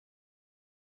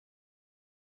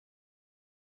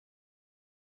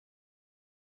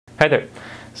Hi there.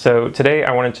 So today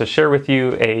I wanted to share with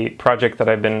you a project that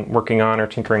I've been working on or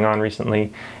tinkering on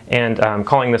recently, and I'm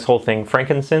calling this whole thing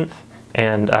Frankensynth.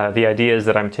 And the idea is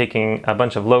that I'm taking a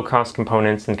bunch of low-cost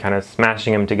components and kind of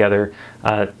smashing them together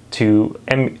to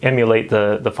emulate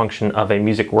the function of a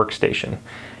music workstation.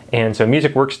 And so a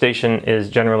music workstation is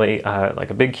generally like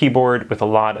a big keyboard with a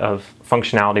lot of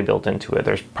functionality built into it.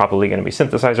 There's probably going to be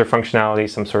synthesizer functionality,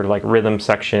 some sort of like rhythm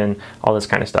section, all this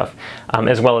kind of stuff,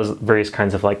 as well as various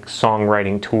kinds of like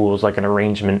songwriting tools like an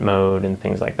arrangement mode and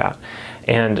things like that.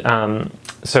 And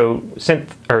so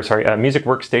music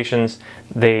workstations,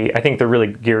 I think they're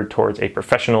really geared towards a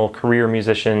professional career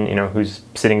musician, you know, who's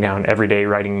sitting down every day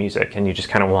writing music, and you just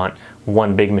kind of want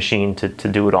one big machine to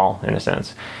do it all in a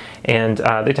sense. And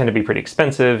they tend to be pretty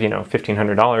expensive, you know,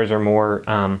 $1,500 or more.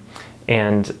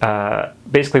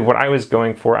 Basically what I was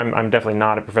going for, I'm definitely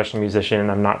not a professional musician.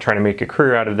 I'm not trying to make a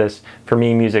career out of this. For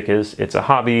me, music it's a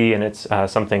hobby, and it's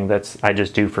something I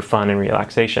just do for fun and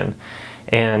relaxation.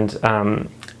 And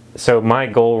so my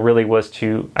goal really was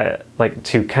to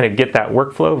kind of get that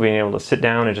workflow, being able to sit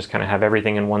down and just kind of have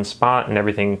everything in one spot and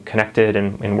everything connected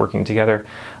and working together.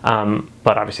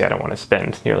 But obviously I don't want to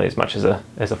spend nearly as much as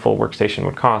a full workstation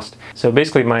would cost. So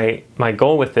basically my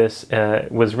goal with this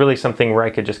was really something where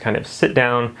I could just kind of sit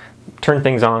down, turn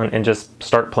things on, and just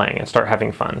start playing and start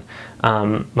having fun.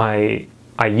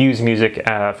 I use music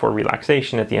for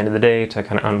relaxation at the end of the day to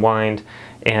kind of unwind,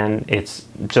 and it's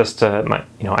just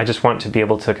I just want to be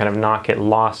able to kind of not get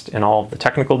lost in all of the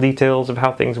technical details of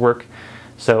how things work.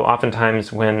 So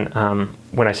oftentimes when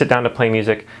I sit down to play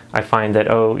music, I find that,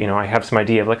 oh, you know, I have some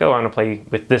idea of like, oh, I want to play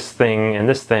with this thing,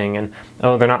 and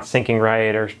oh, they're not syncing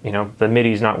right, or, you know, the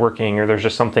MIDI's not working, or there's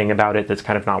just something about it that's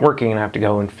kind of not working, and I have to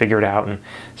go and figure it out. And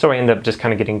so I end up just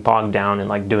kind of getting bogged down in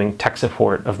like doing tech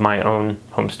support of my own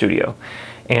home studio.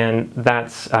 And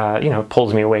that's,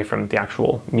 pulls me away from the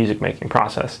actual music making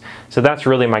process. So that's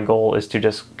really my goal, is to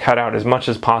just cut out as much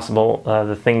as possible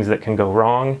the things that can go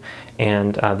wrong,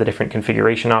 and the different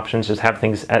configuration options, just have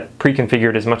things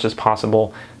pre-configured as much as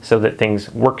possible so that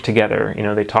things work together. You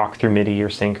know, they talk through MIDI or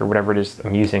sync or whatever it is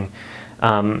I'm using.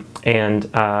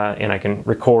 And I can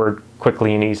record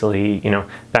quickly and easily, you know,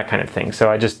 that kind of thing.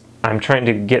 So I'm trying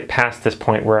to get past this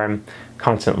point where I'm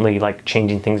constantly like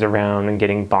changing things around and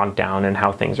getting bogged down in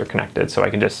how things are connected, so I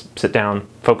can just sit down,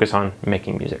 focus on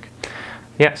making music.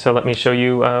 Yeah, so let me show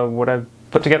you what I've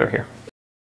put together here.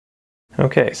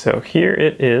 Okay, so here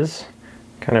it is,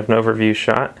 kind of an overview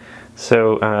shot.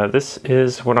 So this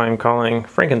is what I'm calling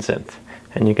Frankensynth,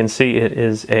 and you can see it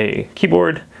is a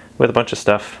keyboard with a bunch of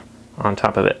stuff on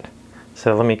top of it.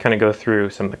 So let me kind of go through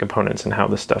some of the components and how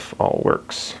this stuff all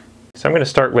works. So I'm going to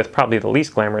start with probably the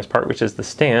least glamorous part, which is the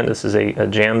stand. This is a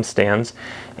Jamstands,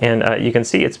 and you can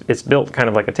see it's built kind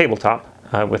of like a tabletop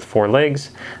with 4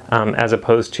 legs, as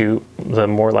opposed to the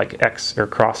more like X or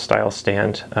cross style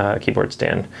stand, keyboard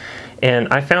stand. And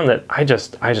I found that I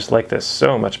just like this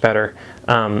so much better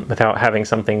without having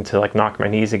something to like knock my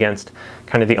knees against.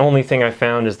 Kind of the only thing I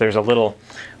found is there's a little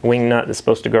wing nut that's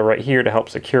supposed to go right here to help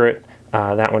secure it.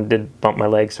 That one did bump my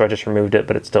leg, so I just removed it,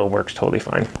 but it still works totally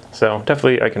fine. So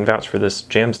definitely I can vouch for this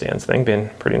Jamstands thing being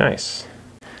pretty nice.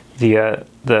 The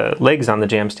legs on the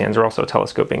Jamstands are also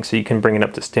telescoping, so you can bring it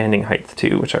up to standing height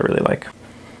too, which I really like.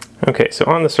 Okay, so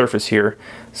on the surface here,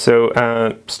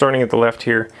 so starting at the left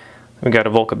here, we've got a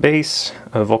Volca bass,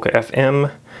 a Volca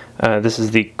FM. This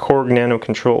is the KORG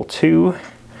Nanokontrol 2.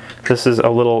 This is a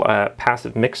little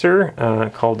passive mixer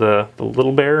called the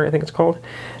Little Bear, I think it's called.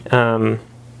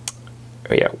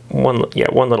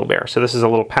 One Little Bear. So this is a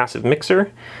little passive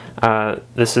mixer.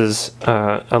 This is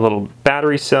a little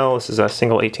battery cell. This is a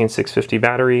single 18650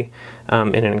 battery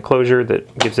in an enclosure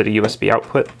that gives it a USB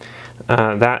output.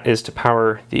 That is to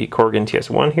power the KORG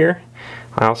NTS1 here.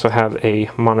 I also have a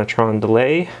Monotron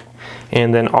delay,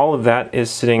 and then all of that is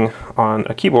sitting on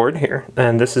a keyboard here.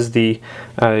 And this is the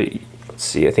let's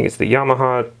see, I think it's the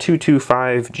Yamaha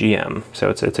 225 GM. So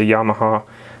it's a Yamaha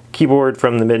keyboard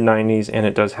from the mid-90s, and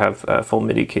it does have full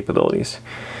MIDI capabilities.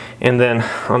 And then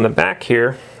on the back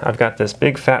here, I've got this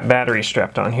big fat battery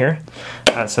strapped on here.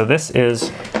 So this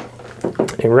is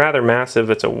a rather massive,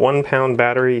 it's a 1-pound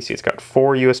battery. You see it's got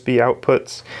 4 USB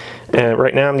outputs. And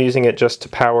right now I'm using it just to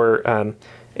power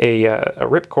a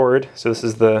Ripcord. So this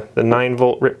is the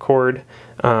 9-volt Ripcord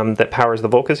that powers the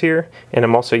Volcas here. And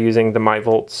I'm also using the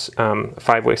MyVolts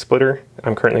 5-way splitter.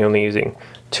 I'm currently only using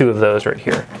 2 of those right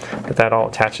here, but that all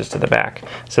attaches to the back.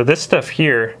 So this stuff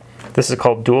here, this is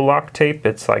called dual lock tape.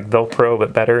 It's like Velcro,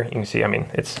 but better. You can see, I mean,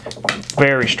 it's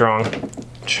very strong.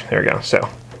 There we go. So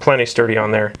plenty sturdy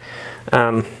on there.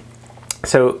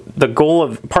 So the goal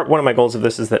of one of my goals of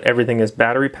this is that everything is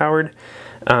battery powered.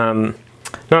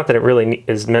 Not that it really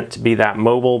is meant to be that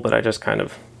mobile, but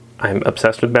I'm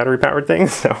obsessed with battery powered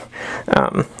things. So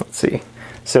let's see.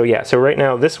 So yeah, so right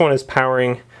now this one is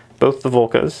powering both the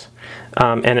Volcas,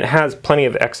 and it has plenty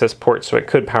of excess ports, so it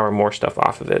could power more stuff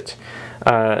off of it.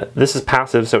 This is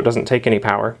passive, so it doesn't take any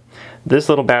power. This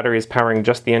little battery is powering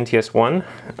just the NTS-1.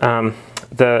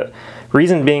 The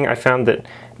reason being, I found that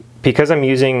because I'm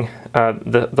using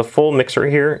the full mixer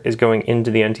here is going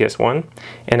into the NTS-1,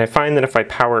 and I find that if I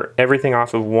power everything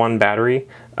off of one battery,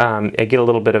 I get a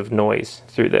little bit of noise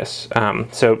through this.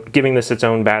 So giving this its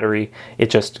own battery, it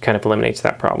just kind of eliminates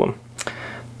that problem.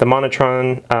 The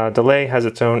Monotron delay has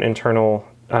its own internal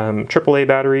AAA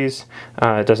batteries.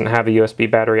 It doesn't have a USB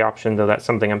battery option, though that's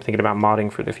something I'm thinking about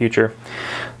modding for the future.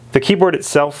 The keyboard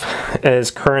itself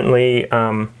is currently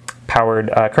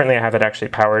powered. Currently I have it actually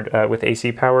powered with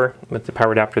AC power, with the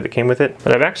power adapter that came with it.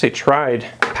 But I've actually tried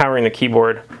powering the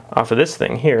keyboard off of this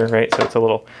thing here, right? So it's a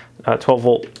little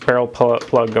 12-volt barrel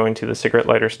plug going to the cigarette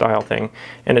lighter style thing,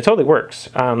 and it totally works.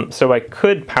 So I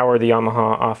could power the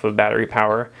Yamaha off of battery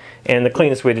power, and the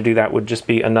cleanest way to do that would just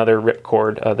be another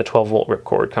Ripcord, the 12-volt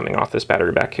Ripcord coming off this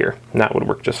battery back here, and that would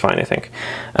work just fine, I think.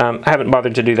 I haven't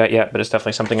bothered to do that yet, but it's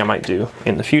definitely something I might do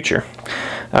in the future.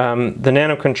 The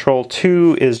Nanokontrol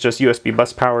 2 is just USB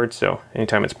bus powered, so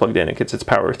anytime it's plugged in, it gets its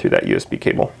power through that USB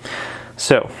cable.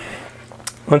 So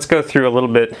let's go through a little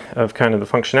bit of kind of the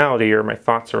functionality or my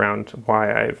thoughts around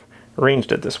why I've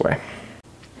arranged it this way.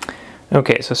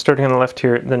 Okay, so starting on the left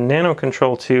here, the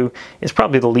Nanokontrol 2 is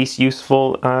probably the least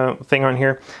useful thing on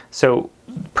here. So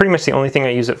pretty much the only thing I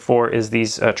use it for is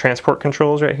these transport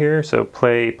controls right here. So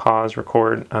play, pause,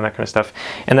 record, that kind of stuff.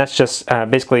 And that's just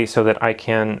basically so that I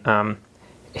can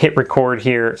hit record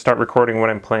here, start recording what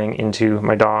I'm playing into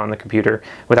my DAW on the computer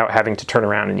without having to turn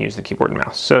around and use the keyboard and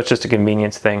mouse. So it's just a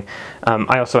convenience thing.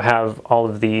 I also have all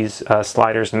of these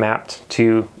sliders mapped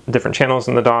to different channels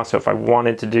in the DAW, so if I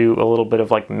wanted to do a little bit of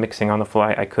like mixing on the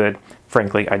fly, I could.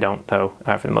 Frankly, I don't though,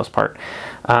 for the most part.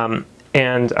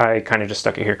 And I kind of just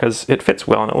stuck it here because it fits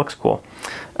well and it looks cool.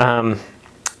 The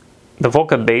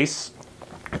Volca bass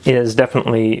is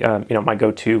definitely you know, my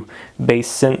go-to bass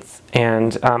synth,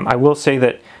 and I will say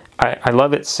that I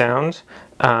love its sound.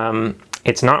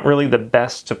 It's not really the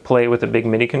best to play with a big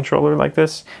MIDI controller like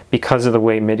this because of the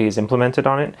way MIDI is implemented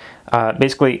on it.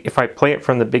 Basically, if I play it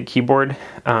from the big keyboard,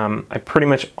 I pretty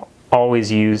much always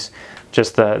use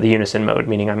just the unison mode,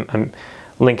 meaning I'm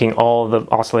linking all the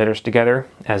oscillators together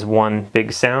as one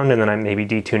big sound, and then I'm maybe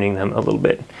detuning them a little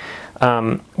bit.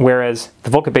 Whereas the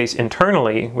Volca bass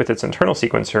internally, with its internal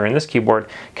sequencer in this keyboard,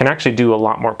 can actually do a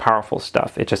lot more powerful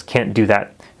stuff. It just can't do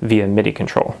that via MIDI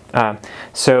control.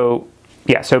 So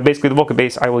yeah, so basically the Volca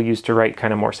bass I will use to write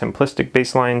kind of more simplistic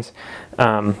bass lines,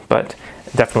 but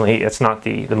definitely it's not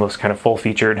the most kind of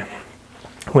full-featured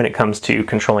when it comes to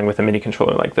controlling with a MIDI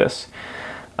controller like this.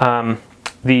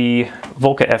 The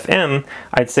Volca FM,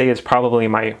 I'd say, is probably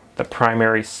the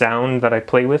primary sound that I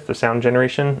play with, the sound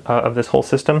generation of this whole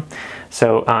system.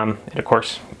 So it, of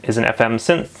course, is an FM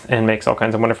synth and makes all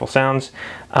kinds of wonderful sounds.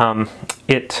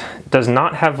 It does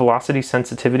not have velocity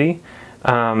sensitivity,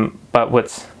 but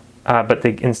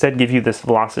they instead give you this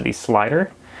velocity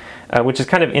slider, which is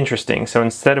kind of interesting. So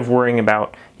instead of worrying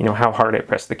about, you know, how hard I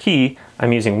press the key,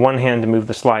 I'm using one hand to move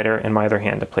the slider and my other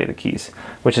hand to play the keys,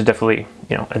 which is definitely,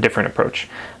 you know, a different approach.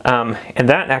 And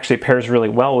that actually pairs really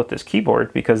well with this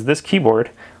keyboard, because this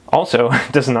keyboard also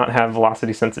does not have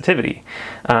velocity sensitivity.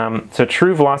 So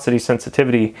true velocity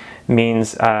sensitivity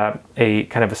means a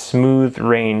kind of a smooth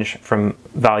range from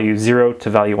value 0 to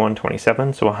value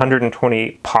 127, so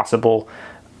 120 possible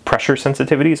pressure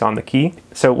sensitivities on the key.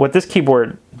 So what this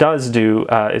keyboard does do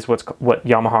is what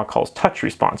Yamaha calls touch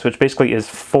response, which basically is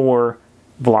 4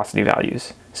 velocity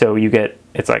values. So you get,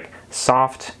 it's like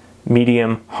soft,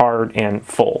 medium, hard, and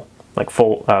full. Like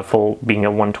full being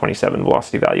a 127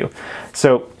 velocity value.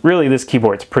 So really this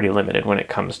keyboard's pretty limited when it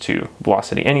comes to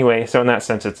velocity anyway. So in that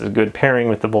sense, it's a good pairing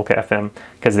with the Volca FM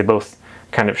because they both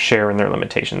kind of share in their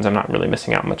limitations. I'm not really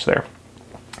missing out much there.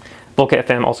 Volca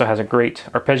FM also has a great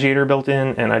arpeggiator built in,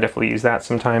 and I definitely use that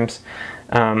sometimes.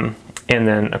 And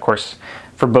then, of course,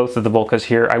 for both of the Volcas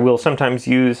here, I will sometimes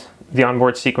use the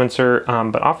onboard sequencer,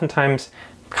 but oftentimes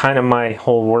kind of my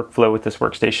whole workflow with this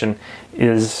workstation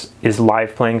is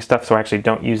live playing stuff, so I actually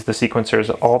don't use the sequencers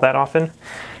all that often.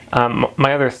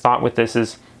 My other thought with this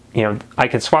is, you know, I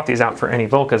could swap these out for any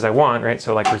Volcas I want, right?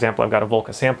 So like, for example, I've got a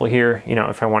Volca sample here. You know,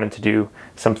 if I wanted to do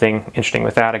something interesting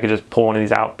with that, I could just pull one of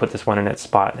these out, put this one in its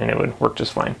spot, and it would work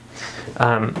just fine.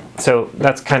 So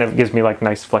that's kind of gives me like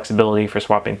nice flexibility for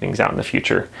swapping things out in the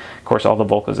future. Of course, all the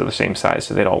Volcas are the same size,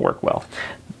 so they'd all work well.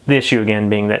 The issue again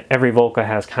being that every Volca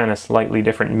has kind of slightly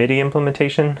different MIDI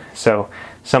implementation, so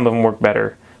some of them work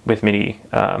better with MIDI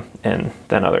than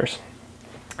others.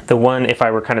 The one, if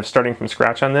I were kind of starting from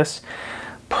scratch on this,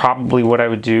 probably what I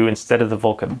would do instead of the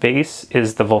Volca bass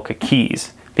is the Volca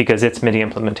keys, because its MIDI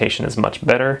implementation is much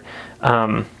better.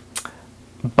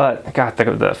 But God,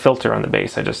 the filter on the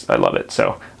bass, I love it.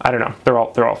 So I don't know, they're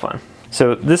all fun.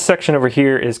 So this section over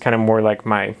here is kind of more like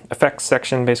my effects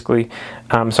section, basically.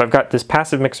 So I've got this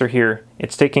passive mixer here.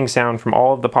 It's taking sound from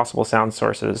all of the possible sound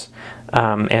sources,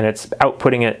 and it's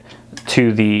outputting it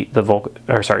to the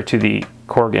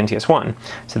KORG NTS-1.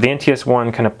 So the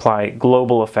NTS-1 can apply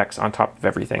global effects on top of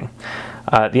everything.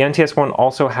 The NTS-1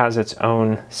 also has its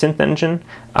own synth engine.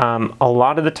 A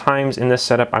lot of the times in this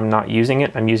setup I'm not using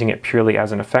it. I'm using it purely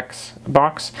as an effects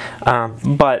box.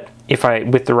 But if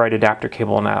with the right adapter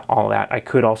cable and all that, I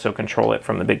could also control it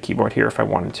from the big keyboard here if I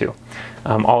wanted to.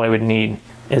 All I would need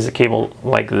is a cable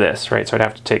like this, right? So I'd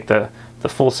have to take the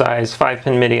full-size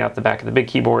 5-pin MIDI out the back of the big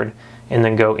keyboard and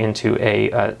then go into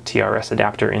a TRS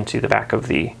adapter into the back of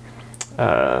the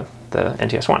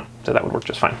NTS-1. So that would work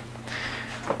just fine.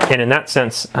 And in that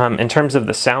sense, in terms of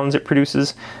the sounds it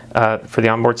produces for the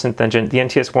onboard synth engine, the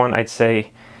NTS-1 I'd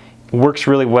say works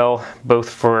really well both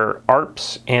for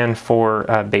ARPs and for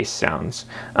bass sounds.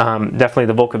 Definitely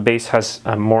the Volca bass has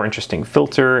a more interesting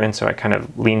filter, and so I kind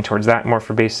of lean towards that more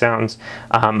for bass sounds.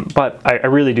 But I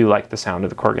really do like the sound of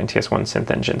the KORG NTS-1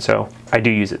 synth engine, so I do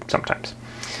use it sometimes.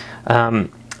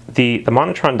 The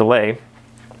Monotron delay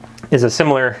is a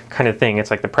similar kind of thing.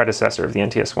 It's like the predecessor of the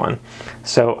NTS-1.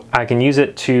 So I can use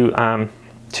it to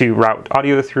route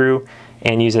audio through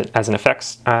and use it as an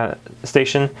effects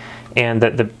station, and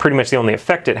pretty much the only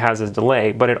effect it has is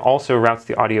delay, but it also routes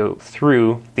the audio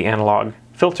through the analog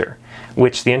filter,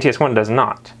 which the NTS-1 does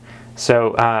not.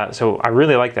 So I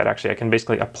really like that, actually. I can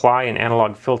basically apply an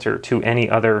analog filter to any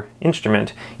other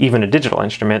instrument, even a digital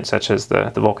instrument such as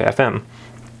the Volca FM,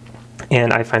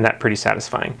 and I find that pretty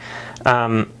satisfying.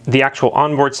 The actual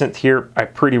onboard synth here I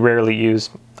pretty rarely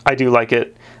use. I do like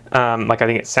it. Like, I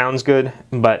think it sounds good,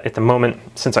 but at the moment,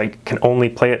 since I can only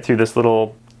play it through this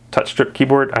little touch strip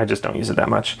keyboard, I just don't use it that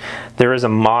much. There is a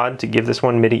mod to give this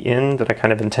one MIDI in that I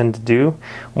kind of intend to do.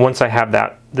 Once I have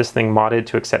this thing modded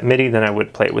to accept MIDI, then I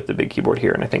would play it with the big keyboard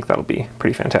here, and I think that'll be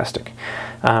pretty fantastic.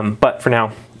 But for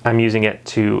now, I'm using it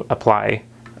to apply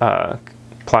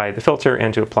the filter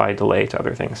and to apply delay to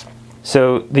other things.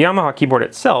 So the Yamaha keyboard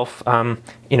itself,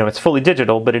 you know, it's fully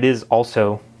digital, but it is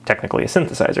also technically a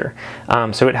synthesizer.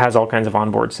 So it has all kinds of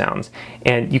onboard sounds,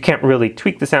 and you can't really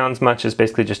tweak the sounds much. It's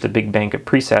basically just a big bank of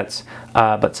presets,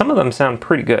 but some of them sound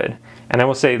pretty good. And I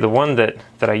will say the one that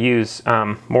I use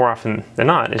more often than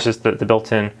not is just the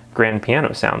built-in grand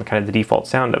piano sound, kind of the default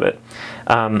sound of it.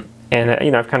 And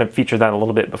you know, I've kind of featured that a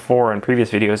little bit before in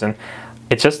previous videos, and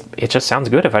it just sounds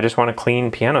good. If I just want a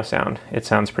clean piano sound, it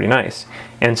sounds pretty nice.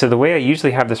 And so the way I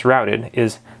usually have this routed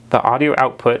is the audio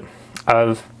output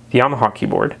of the Yamaha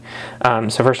keyboard. So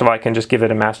first of all, I can just give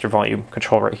it a master volume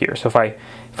control right here. So if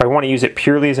I want to use it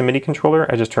purely as a MIDI controller,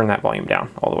 I just turn that volume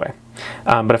down all the way.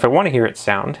 But if I want to hear it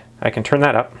sound, I can turn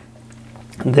that up.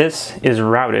 This is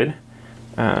routed.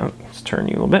 Let's turn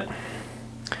you a little bit.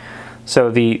 So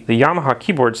the Yamaha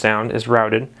keyboard sound is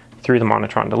routed through the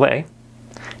Monotron delay,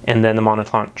 and then the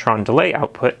Monotron delay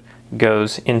output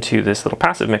goes into this little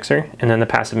passive mixer, and then the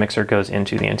passive mixer goes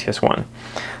into the NTS-1.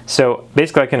 So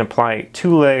basically I can apply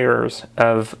 2 layers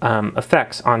of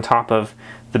effects on top of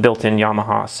the built-in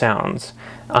Yamaha sounds,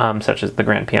 such as the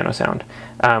grand piano sound,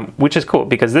 which is cool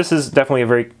because this is definitely a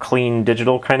very clean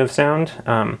digital kind of sound,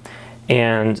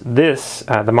 and this,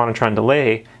 the Monotron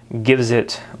delay, gives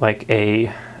it like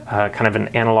a kind of an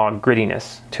analog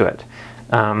grittiness to it.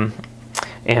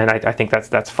 And I think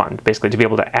that's fun, basically, to be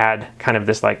able to add kind of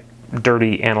this like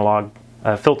dirty analog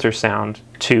filter sound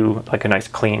to like a nice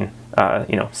clean,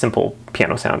 you know, simple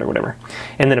piano sound or whatever.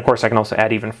 And then of course I can also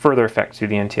add even further effects to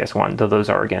the NTS-1, though those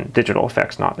are again digital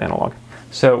effects, not analog.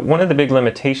 So one of the big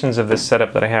limitations of this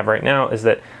setup that I have right now is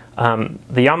that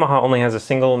the Yamaha only has a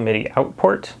single MIDI out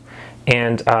port,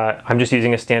 and I'm just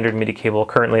using a standard MIDI cable.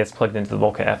 Currently it's plugged into the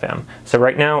Volca FM. So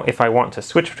right now, if I want to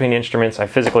switch between instruments, I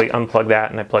physically unplug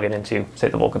that and I plug it into, say,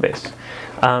 the Volca bass.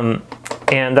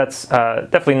 And that's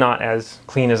definitely not as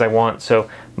clean as I want, so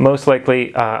most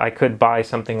likely I could buy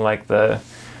something like the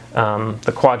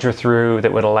Quadra through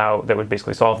that would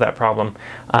basically solve that problem.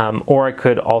 Or I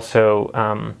could also,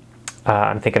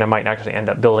 I'm thinking I might actually end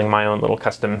up building my own little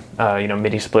custom you know,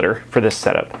 MIDI splitter for this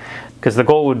setup, because the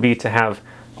goal would be to have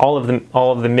all of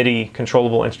the MIDI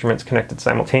controllable instruments connected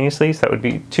simultaneously. So that would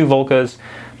be 2 Volcas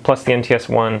plus the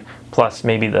NTS-1 plus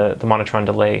maybe the Monotron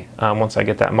delay once I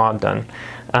get that mod done.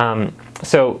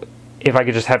 So if I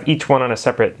could just have each one on a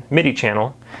separate MIDI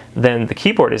channel, then the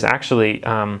keyboard is actually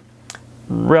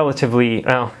relatively,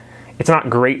 well, it's not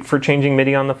great for changing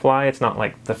MIDI on the fly. It's not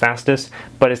like the fastest,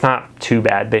 but it's not too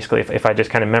bad. Basically, if I just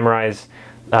kind of memorize,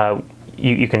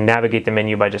 you can navigate the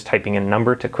menu by just typing in a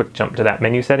number to quick jump to that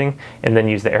menu setting, and then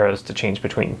use the arrows to change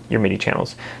between your MIDI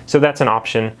channels. So that's an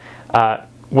option.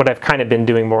 What I've kind of been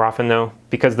doing more often though,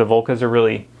 because the Volcas are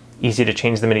really easy to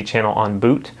change the MIDI channel on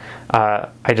boot,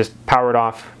 I just power it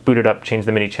off, boot it up, change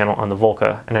the MIDI channel on the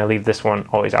Volca, and I leave this one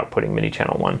always outputting MIDI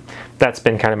channel 1. That's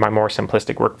been kind of my more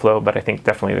simplistic workflow, but I think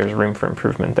definitely there's room for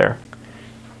improvement there.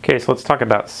 Okay, so let's talk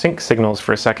about sync signals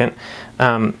for a second.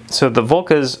 So the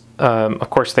Volcas, of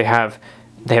course, they have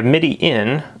MIDI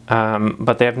in,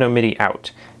 but they have no MIDI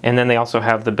out. And then they also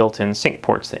have the built-in sync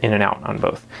ports, the in and out on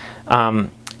both.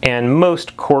 And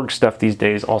most KORG stuff these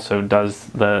days also does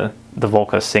the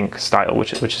Volca sync style,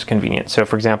 which is convenient. So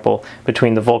for example,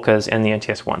 between the Volcas and the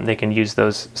NTS-1, they can use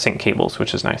those sync cables,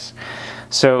 which is nice.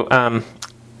 So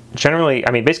generally,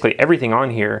 I mean, basically everything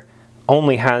on here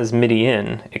only has MIDI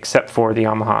in, except for the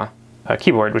Yamaha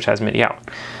keyboard, which has MIDI out.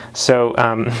 So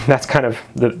that's kind of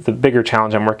the bigger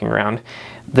challenge I'm working around.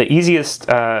 The easiest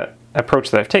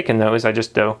approach that I've taken though is I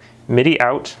just do MIDI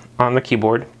out on the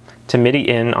keyboard to MIDI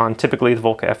in on typically the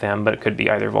Volca FM, but it could be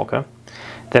either Volca.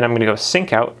 Then I'm going to go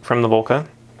sync out from the Volca,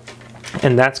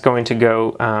 and that's going to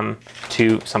go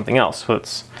to something else. So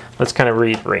let's kind of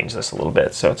rearrange this a little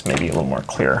bit so it's maybe a little more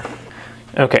clear.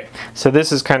 Okay, so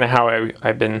this is kind of how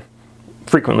I've been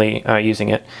frequently using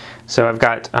it. So I've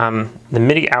got the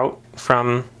MIDI out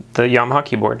from the Yamaha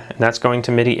keyboard, and that's going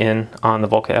to MIDI in on the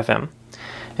Volca FM.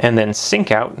 And then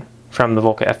sync out from the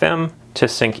Volca FM to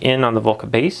sync in on the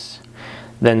Volca bass.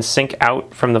 Then sync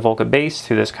out from the Volca bass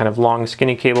through this kind of long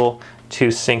skinny cable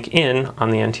to sync in on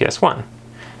the NTS-1.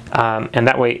 And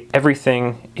that way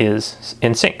everything is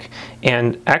in sync.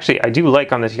 And actually I do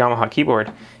like on this Yamaha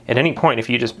keyboard, at any point if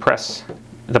you just press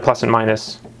the plus and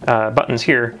minus buttons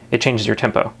here, it changes your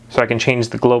tempo. So I can change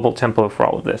the global tempo for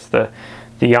all of this. The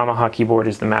Yamaha keyboard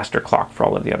is the master clock for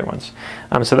all of the other ones.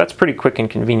 So that's pretty quick and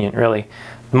convenient, really.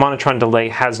 The Monotron delay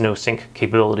has no sync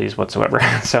capabilities whatsoever,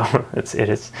 so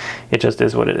it just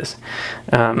is what it is.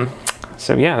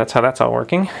 So yeah, that's how that's all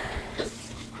working.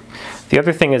 The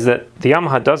other thing is that the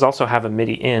Yamaha does also have a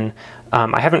MIDI in.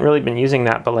 I haven't really been using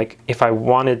that, but like if I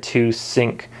wanted to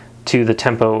sync to the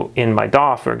tempo in my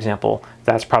DAW, for example,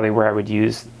 that's probably where I would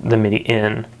use the MIDI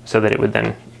in so that it would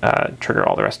then trigger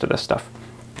all the rest of this stuff.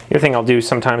 The other thing I'll do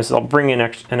sometimes is I'll bring in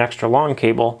an extra long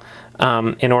cable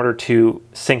in order to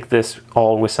sync this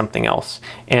all with something else.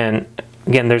 And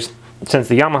again, since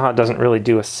the Yamaha doesn't really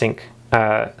do a sync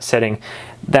setting,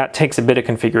 that takes a bit of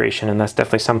configuration, and that's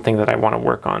definitely something that I want to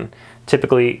work on.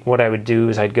 Typically what I would do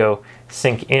is I'd go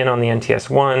sync in on the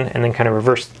NTS-1 and then kind of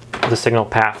reverse the signal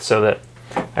path so that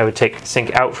I would take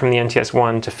sync out from the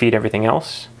NTS-1 to feed everything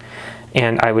else,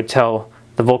 and I would tell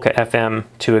the Volca FM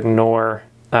to ignore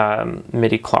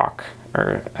MIDI clock,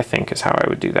 or I think is how I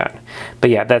would do that. But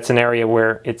yeah, that's an area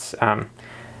where it's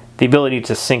the ability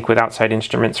to sync with outside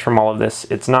instruments from all of this,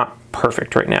 it's not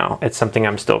perfect right now. It's something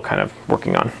I'm still kind of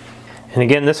working on. And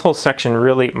again, this whole section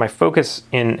really, my focus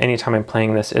in any time I'm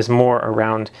playing this is more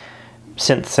around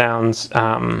synth sounds,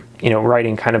 you know,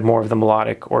 writing kind of more of the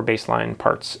melodic or bassline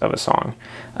parts of a song.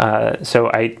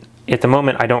 So at the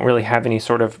moment, I don't really have any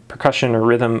sort of percussion or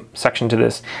rhythm section to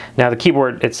this. Now, the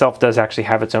keyboard itself does actually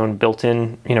have its own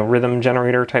built-in, you know, rhythm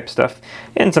generator type stuff,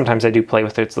 and sometimes I do play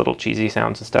with its little cheesy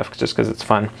sounds and stuff just because it's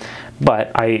fun.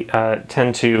 But I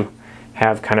tend to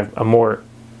have kind of a more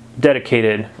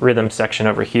dedicated rhythm section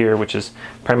over here, which is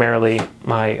primarily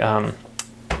my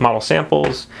model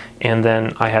samples, and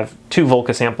then I have 2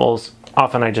 Volca samples.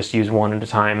 Often I just use one at a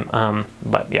time,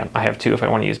 but yeah, I have 2 if I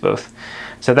want to use both.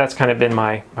 So that's kind of been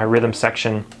my rhythm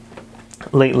section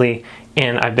lately,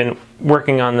 and I've been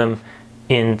working on them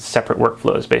in separate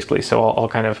workflows basically. So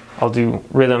I'll do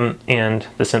rhythm and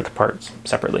the synth parts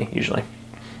separately usually.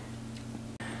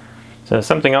 So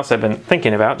something else I've been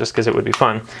thinking about, just because it would be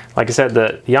fun, like I said,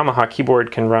 the Yamaha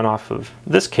keyboard can run off of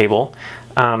this cable.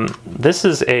 This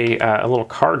is a little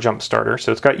car jump starter,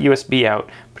 so it's got USB out,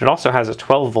 but it also has a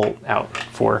 12 volt out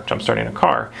for jump starting a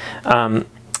car.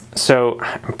 So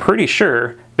I'm pretty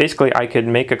sure basically I could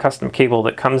make a custom cable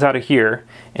that comes out of here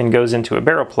and goes into a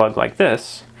barrel plug like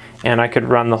this, and I could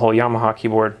run the whole Yamaha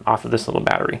keyboard off of this little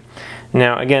battery.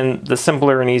 Now again, the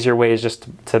simpler and easier way is just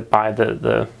to buy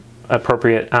the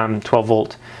appropriate 12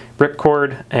 volt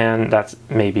Ripcord, and that's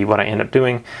maybe what I end up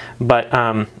doing. But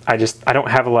I don't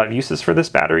have a lot of uses for this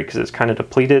battery because it's kind of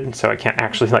depleted, so I can't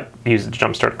actually like use it to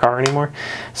jumpstart a car anymore.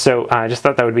 So I just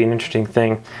thought that would be an interesting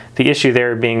thing. The issue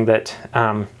there being that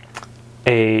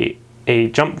a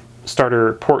jump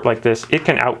starter port like this, it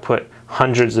can output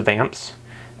hundreds of amps.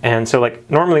 And so like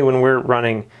normally when we're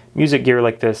running music gear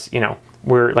like this, you know,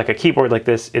 we're like a keyboard like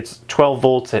this, it's 12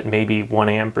 volts at maybe 1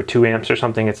 amp or 2 amps or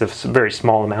something. It's a very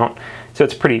small amount. So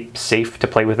it's pretty safe to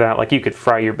play with that. Like you could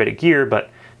fry your bit of gear,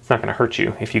 but it's not gonna hurt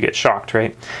you if you get shocked,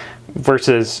 right?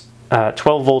 Versus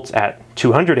 12 volts at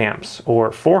 200 amps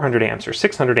or 400 amps or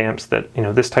 600 amps that, you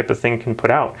know, this type of thing can put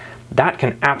out, that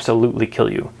can absolutely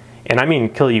kill you. And I mean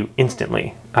kill you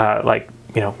instantly. Like,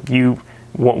 you know,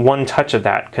 one touch of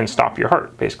that can stop your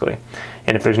heart, basically.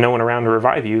 And if there's no one around to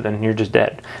revive you, then you're just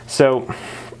dead. So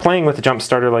playing with a jump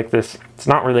starter like this, it's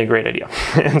not really a great idea.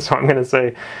 And so I'm gonna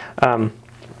say,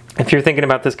 if you're thinking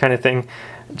about this kind of thing,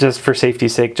 just for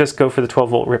safety's sake, just go for the 12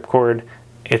 volt Ripcord.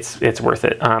 It's worth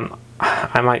it.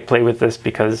 I might play with this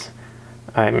because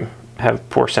I have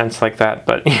poor sense like that,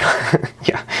 but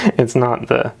yeah, it's not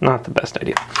the best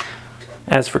idea.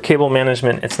 As for cable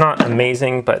management, it's not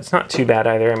amazing, but it's not too bad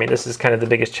either. I mean, this is kind of the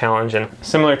biggest challenge, and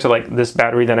similar to like this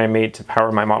battery that I made to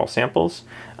power my model samples.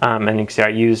 And you can see I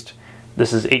used,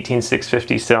 this is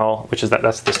 18650 cell, which is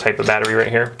that's this type of battery right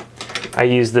here. I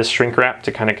used this shrink wrap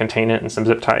to kind of contain it and some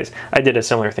zip ties. I did a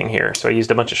similar thing here. So I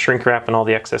used a bunch of shrink wrap and all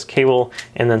the excess cable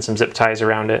and then some zip ties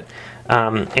around it.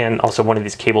 And also one of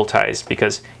these cable ties,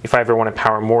 because if I ever want to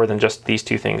power more than just these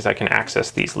two things, I can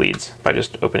access these leads by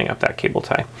just opening up that cable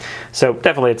tie. So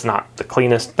definitely it's not the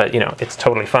cleanest, but you know, it's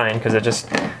totally fine because it just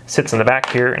sits in the back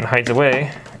here and hides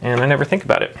away and I never think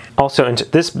about it. Also, into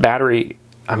this battery,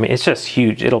 I mean, it's just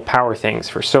huge. It'll power things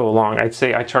for so long. I'd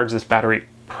say I charge this battery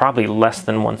probably less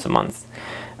than once a month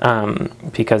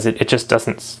because it just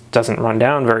doesn't run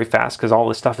down very fast because all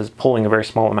this stuff is pulling a very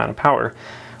small amount of power.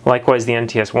 Likewise, the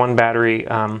NTS1 battery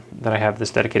that I have,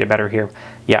 this dedicated battery here,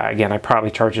 yeah, again, I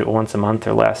probably charge it once a month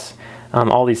or less.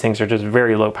 All these things are just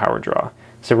very low power draw.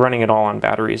 So running it all on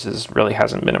batteries really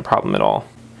hasn't been a problem at all.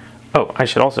 Oh, I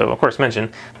should also, of course,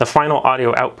 mention the final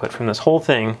audio output from this whole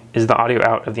thing is the audio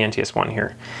out of the NTS1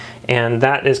 here. And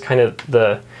that is kind of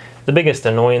the biggest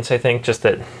annoyance, I think, just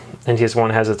that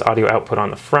NTS1 has its audio output on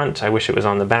the front. I wish it was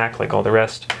on the back like all the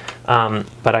rest.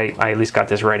 But I at least got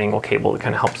this right angle cable that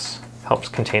kind of helps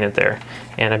contain it there.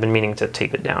 And I've been meaning to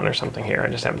tape it down or something here. I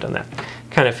just haven't done that.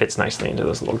 Kind of fits nicely into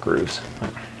those little grooves.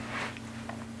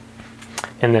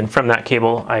 And then from that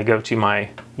cable, I go to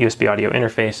my USB audio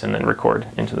interface and then record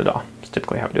into the DAW. That's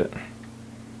typically how I do it.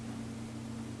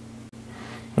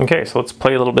 Okay, so let's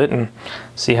play a little bit and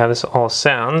see how this all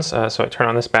sounds. So I turn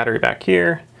on this battery back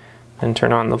here and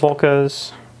turn on the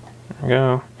Volcas. There we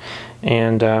go.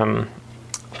 And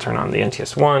turn on the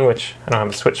NTS1, which I don't have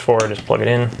a switch for, just plug it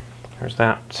in. There's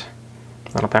that.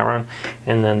 That'll power on.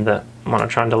 And then the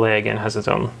Monotron delay again has its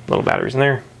own little batteries in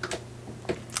there.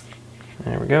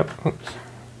 There we go. Oops.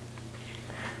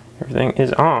 Everything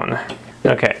is on.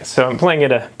 Okay, so I'm playing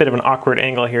at a bit of an awkward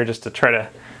angle here just to try to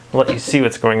let you see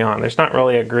what's going on. There's not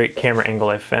really a great camera angle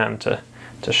I've found to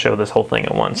show this whole thing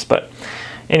at once. But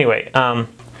anyway,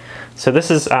 so this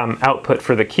is output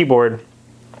for the keyboard.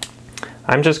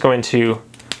 I'm just going to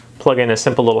plug in a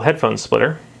simple little headphone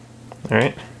splitter. All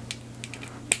right,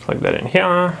 plug that in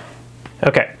here.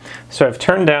 Okay, so I've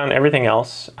turned down everything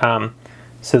else.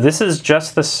 So this is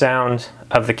just the sound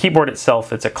of the keyboard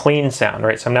itself. It's a clean sound,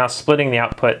 right? So I'm now splitting the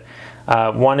output.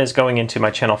 One is going into my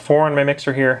channel 4 on my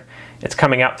mixer here. It's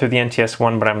coming out through the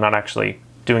NTS1, but I'm not actually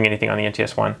doing anything on the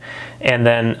NTS1. And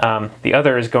then the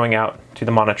other is going out to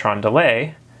the Monotron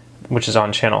delay, which is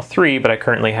on channel 3, but I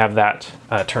currently have that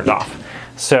turned off.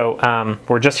 So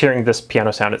we're just hearing this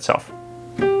piano sound itself.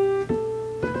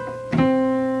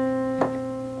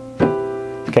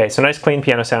 Okay, so nice clean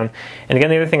piano sound. And again,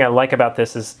 the other thing I like about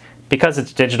this is because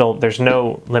it's digital, there's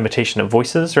no limitation of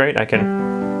voices, right? I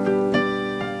can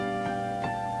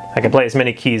play as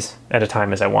many keys at a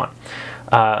time as I want.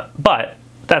 But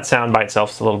that sound by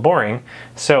itself is a little boring,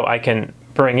 so I can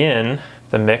bring in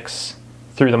the mix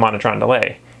through the Monotron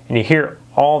delay. And you hear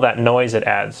all that noise it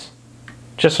adds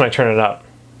just when I turn it up.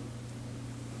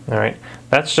 All right,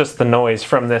 that's just the noise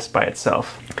from this by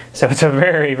itself. So it's a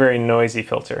very, very noisy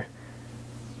filter.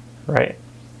 Right.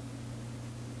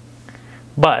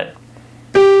 But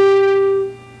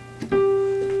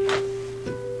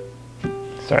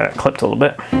sorry, that clipped a little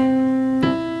bit.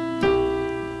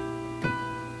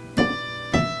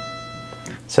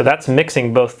 So that's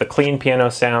mixing both the clean piano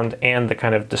sound and the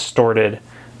kind of distorted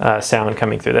sound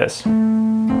coming through this,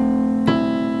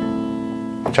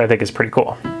 which I think is pretty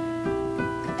cool.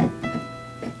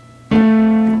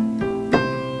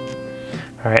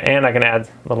 All right, and I can add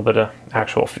a little bit of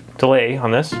actual delay on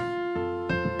this.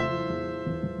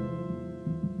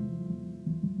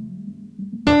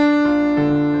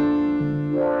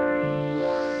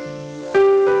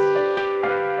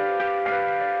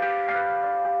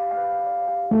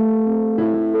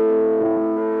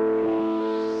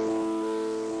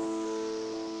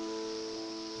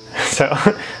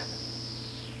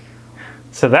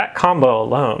 So that combo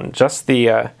alone, just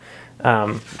the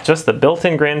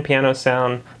built-in grand piano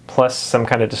sound plus some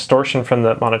kind of distortion from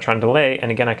the Monotron delay,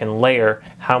 and again I can layer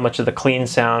how much of the clean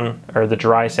sound or the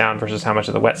dry sound versus how much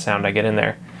of the wet sound I get in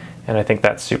there, and I think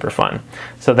that's super fun.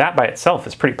 So that by itself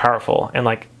is pretty powerful, and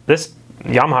like this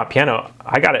Yamaha piano,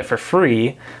 I got it for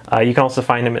free. You can also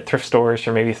find them at thrift stores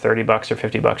for maybe 30 bucks or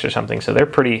 50 bucks or something, so they're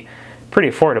pretty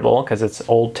affordable because it's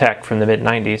old tech from the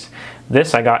mid-90s.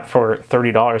 This I got for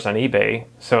 $30 on eBay,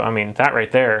 so I mean that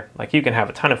right there, like you can have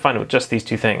a ton of fun with just these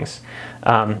two things.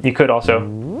 You could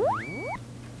also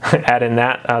add in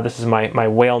that. This is my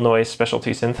whale noise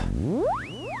specialty synth.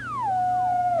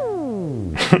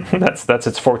 that's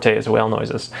its forte, is whale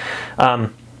noises.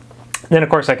 Then of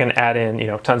course I can add in, you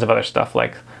know, tons of other stuff,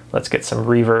 like let's get some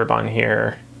reverb on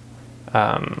here.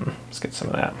 Let's get some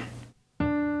of that.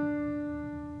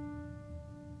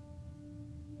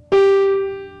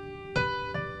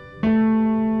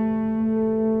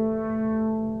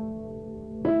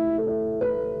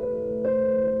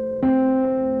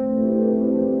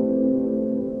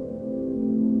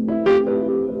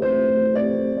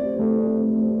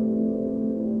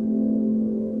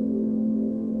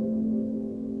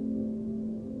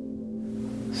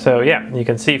 So yeah, you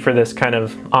can see for this kind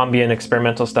of ambient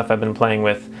experimental stuff I've been playing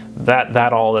with,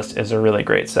 that all this is a really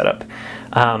great setup.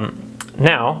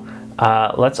 Now,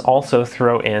 let's also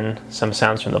throw in some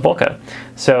sounds from the Volca.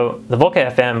 So the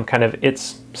Volca FM, kind of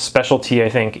its specialty, I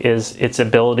think, is its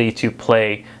ability to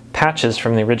play patches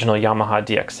from the original Yamaha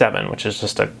DX7, which is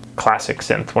just a classic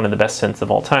synth, one of the best synths of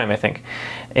all time, I think.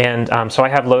 And so I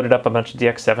have loaded up a bunch of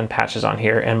DX7 patches on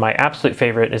here, and my absolute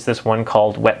favorite is this one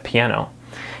called Wet Piano.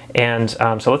 And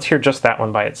so let's hear just that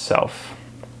one by itself.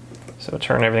 So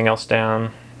turn everything else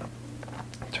down,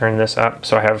 turn this up.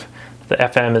 So I have the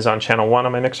FM is on channel 1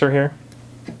 on my mixer here.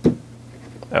 Oh,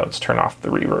 let's turn off the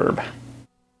reverb.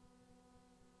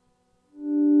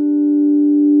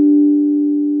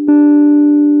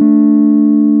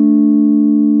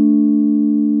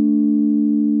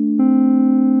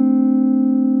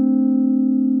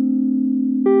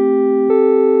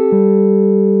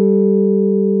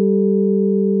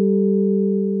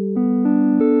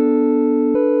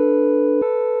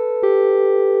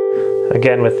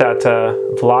 Again, with that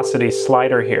velocity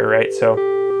slider here, right? So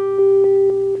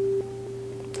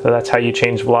that's how you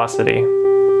change velocity.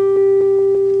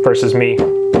 Versus me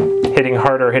hitting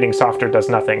harder, hitting softer does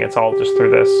nothing. It's all just through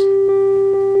this.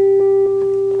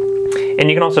 And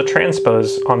you can also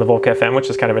transpose on the Volca FM,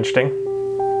 which is kind of interesting.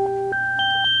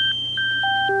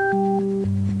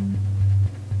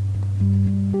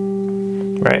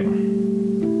 Right.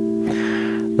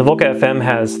 The Volca FM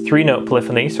has 3-note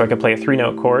polyphony, so I can play a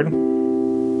 3-note chord.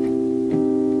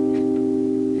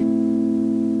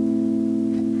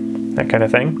 That kind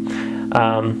of thing.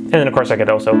 And then of course I could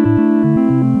also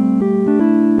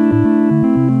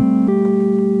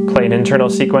play an internal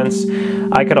sequence.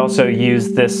 I could also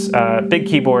use this big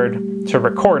keyboard to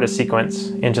record a sequence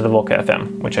into the Volca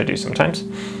FM, which I do sometimes.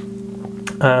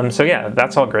 So yeah,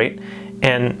 that's all great.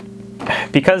 And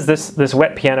because this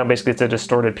wet piano, basically it's a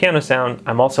distorted piano sound,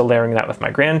 I'm also layering that with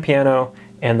my grand piano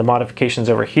and the modifications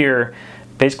over here.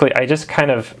 Basically,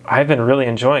 I've been really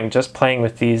enjoying just playing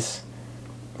with these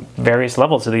various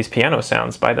levels of these piano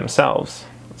sounds by themselves.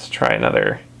 Let's try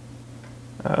another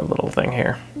little thing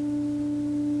here.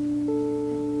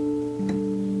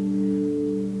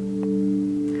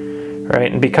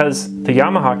 Right, and because the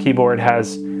Yamaha keyboard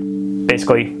has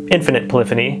basically infinite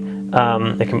polyphony,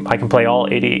 I can play all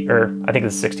 80, or I think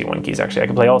it's 61 keys actually. I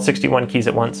can play all 61 keys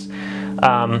at once.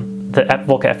 The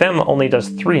Volca FM only does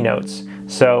 3 notes.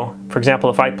 So, for example,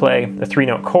 if I play a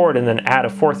 3-note chord and then add a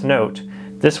 4th note,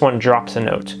 this one drops a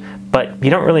note. But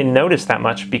you don't really notice that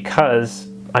much because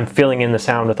I'm filling in the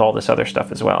sound with all this other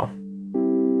stuff as well.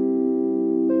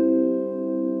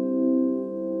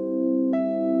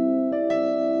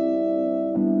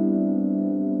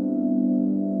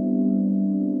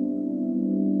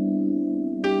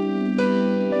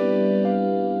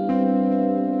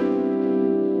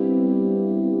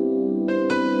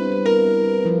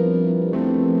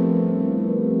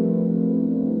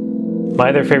 My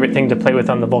other favorite thing to play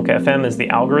with on the Volca FM is the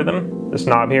algorithm, this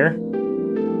knob here.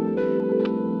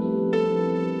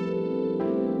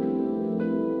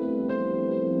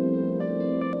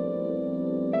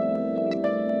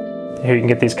 Here you can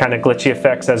get these kind of glitchy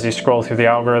effects as you scroll through the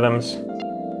algorithms.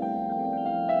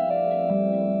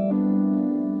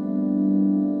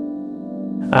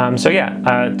 So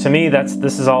yeah, to me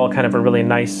this is all kind of a really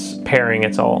nice pairing.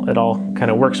 It all kind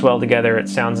of works well together. It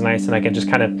sounds nice, and I can just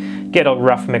kind of get a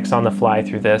rough mix on the fly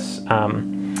through this.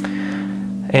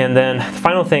 And then the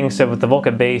final thing, so with the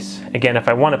Volca bass, again, if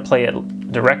I want to play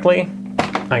it directly,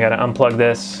 I gotta unplug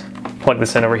this, plug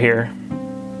this in over here.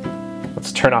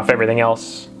 Let's turn off everything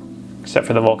else except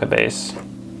for the Volca bass.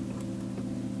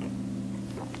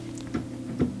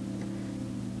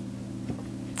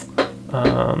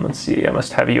 Let's see, I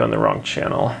must have you on the wrong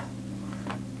channel.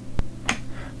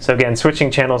 So again, switching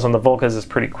channels on the Volcas is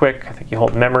pretty quick. I think you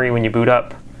hold memory when you boot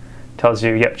up. Tells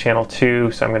you, yep, channel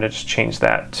 2, so I'm going to just change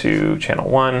that to channel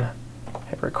 1,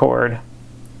 hit record.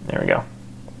 There we go.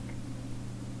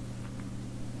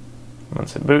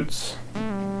 Once it boots,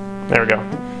 there we go.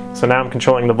 So now I'm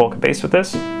controlling the Volca bass with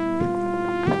this.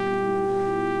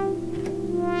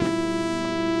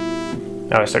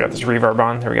 Oh, I still got this reverb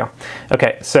on, there we go.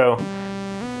 Okay, so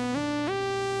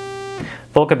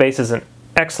Volca bass is an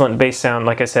excellent bass sound.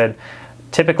 Like I said,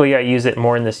 typically I use it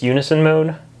more in this unison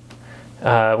mode,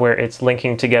 where it's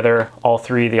linking together all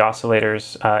three of the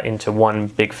oscillators into one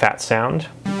big fat sound.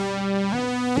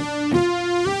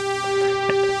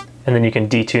 And then you can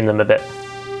detune them a bit.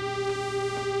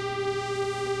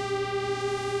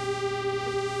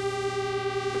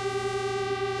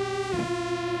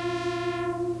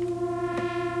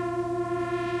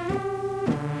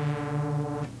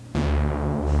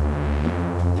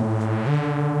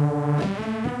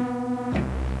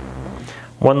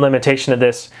 One limitation of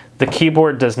this, the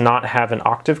keyboard does not have an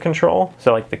octave control,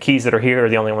 so like the keys that are here are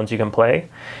the only ones you can play,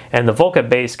 and the Volca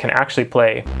bass can actually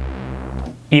play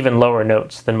even lower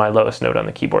notes than my lowest note on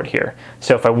the keyboard here.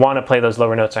 So if I want to play those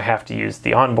lower notes, I have to use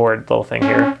the onboard little thing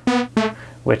here,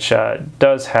 which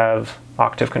does have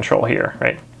octave control here,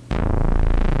 right?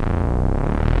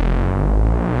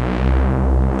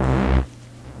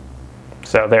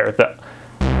 So there,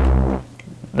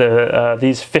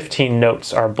 these 15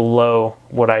 notes are below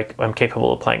what I'm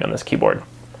capable of playing on this keyboard.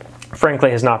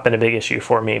 Frankly, has not been a big issue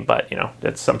for me, but you know,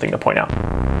 it's something to point out.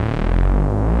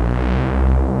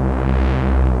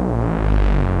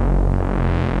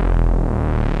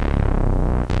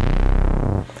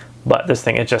 But this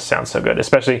thing, it just sounds so good.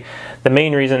 Especially the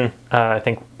main reason I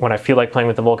think when I feel like playing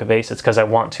with the Volca bass, it's because I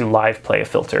want to live play a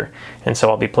filter, and so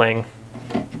I'll be playing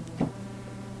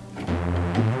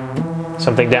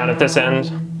something down at this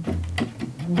end.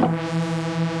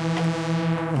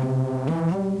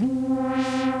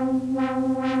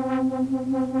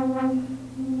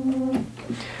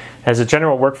 As a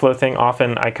general workflow thing,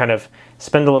 often I kind of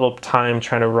spend a little time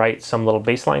trying to write some little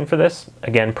bass line for this.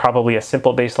 Again, probably a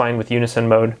simple bass line with unison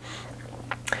mode.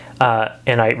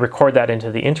 And I record that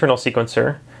into the internal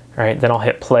sequencer. All right, then I'll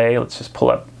hit play. Let's just pull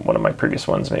up one of my previous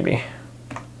ones maybe.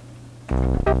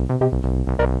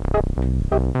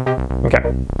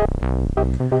 Okay.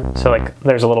 So like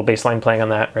there's a little bass line playing on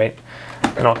that, right?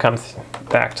 And I'll come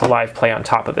back to live play on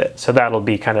top of it. So that'll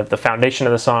be kind of the foundation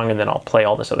of the song, and then I'll play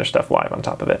all this other stuff live on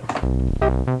top of it.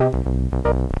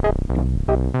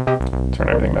 Turn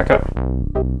everything back up.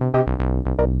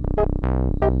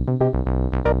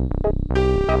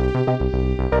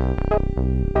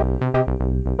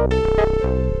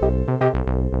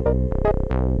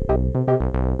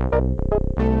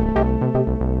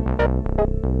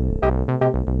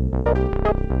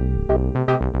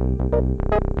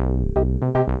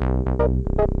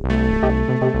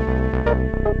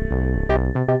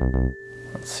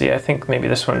 Let's see, I think maybe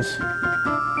this one's,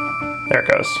 there it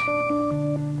goes.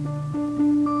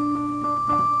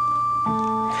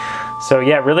 So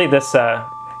yeah, really this,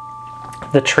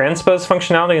 the transpose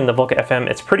functionality in the Volca FM,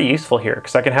 it's pretty useful here,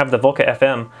 because I can have the Volca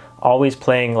FM always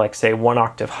playing like say 1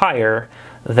 octave higher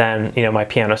than, you know, my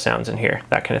piano sounds in here,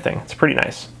 that kind of thing. It's pretty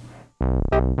nice.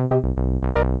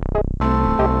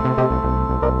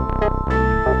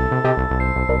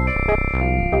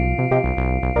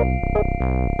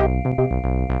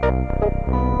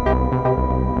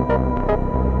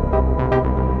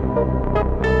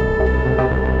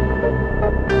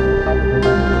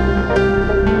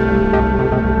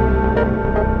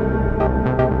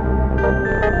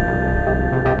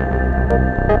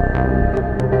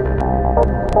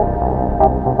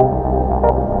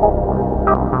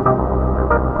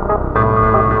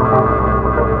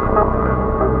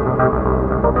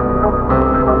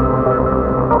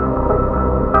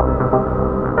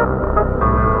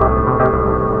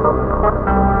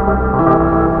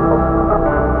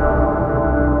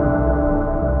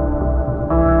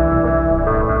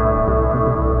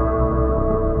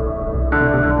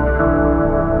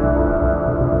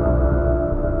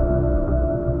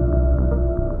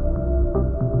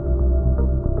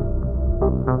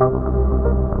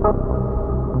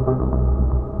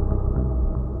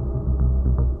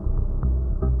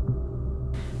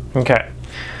 Okay,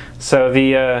 so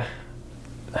the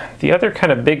The other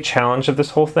kind of big challenge of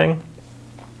this whole thing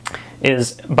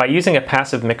is by using a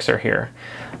passive mixer here,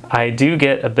 I do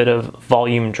get a bit of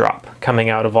volume drop coming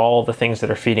out of all the things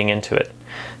that are feeding into it.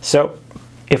 So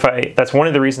that's one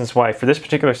of the reasons why for this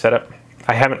particular setup,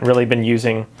 I haven't really been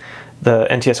using the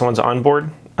NTS-1's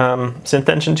onboard synth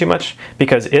engine too much,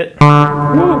 because it,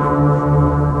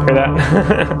 woo, hear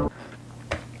that?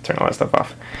 Turn all that stuff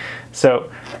off.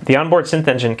 So the onboard synth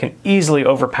engine can easily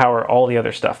overpower all the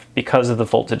other stuff because of the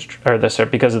voltage, or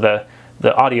because of the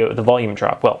audio, the volume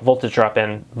drop. Well, voltage drop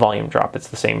and volume drop, it's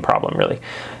the same problem really.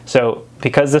 So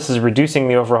because this is reducing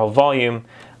the overall volume,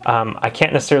 I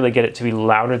can't necessarily get it to be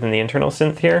louder than the internal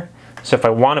synth here. So if I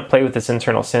want to play with this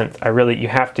internal synth, you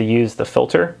have to use the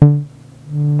filter,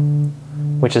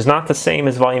 which is not the same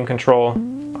as volume control,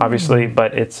 obviously,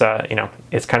 but it's you know,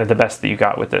 it's kind of the best that you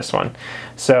got with this one.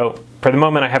 So for the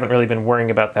moment, I haven't really been worrying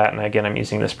about that, and again, I'm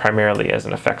using this primarily as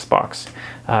an effects box,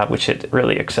 which it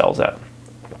really excels at.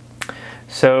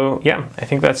 So yeah, I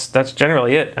think that's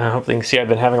generally it. Hopefully you can see I've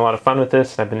been having a lot of fun with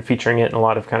this. I've been featuring it in a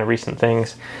lot of kind of recent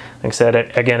things. Like I said,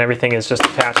 again, everything is just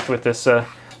attached with this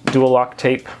dual lock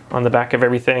tape on the back of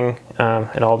everything.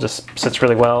 It all just sits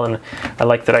really well, and I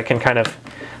like that I can kind of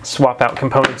swap out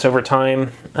components over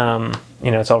time. You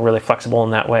know, it's all really flexible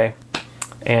in that way,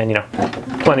 and you know,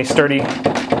 plenty sturdy.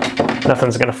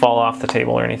 Nothing's gonna fall off the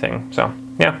table or anything. So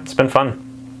yeah, it's been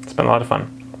fun. It's been a lot of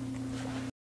fun.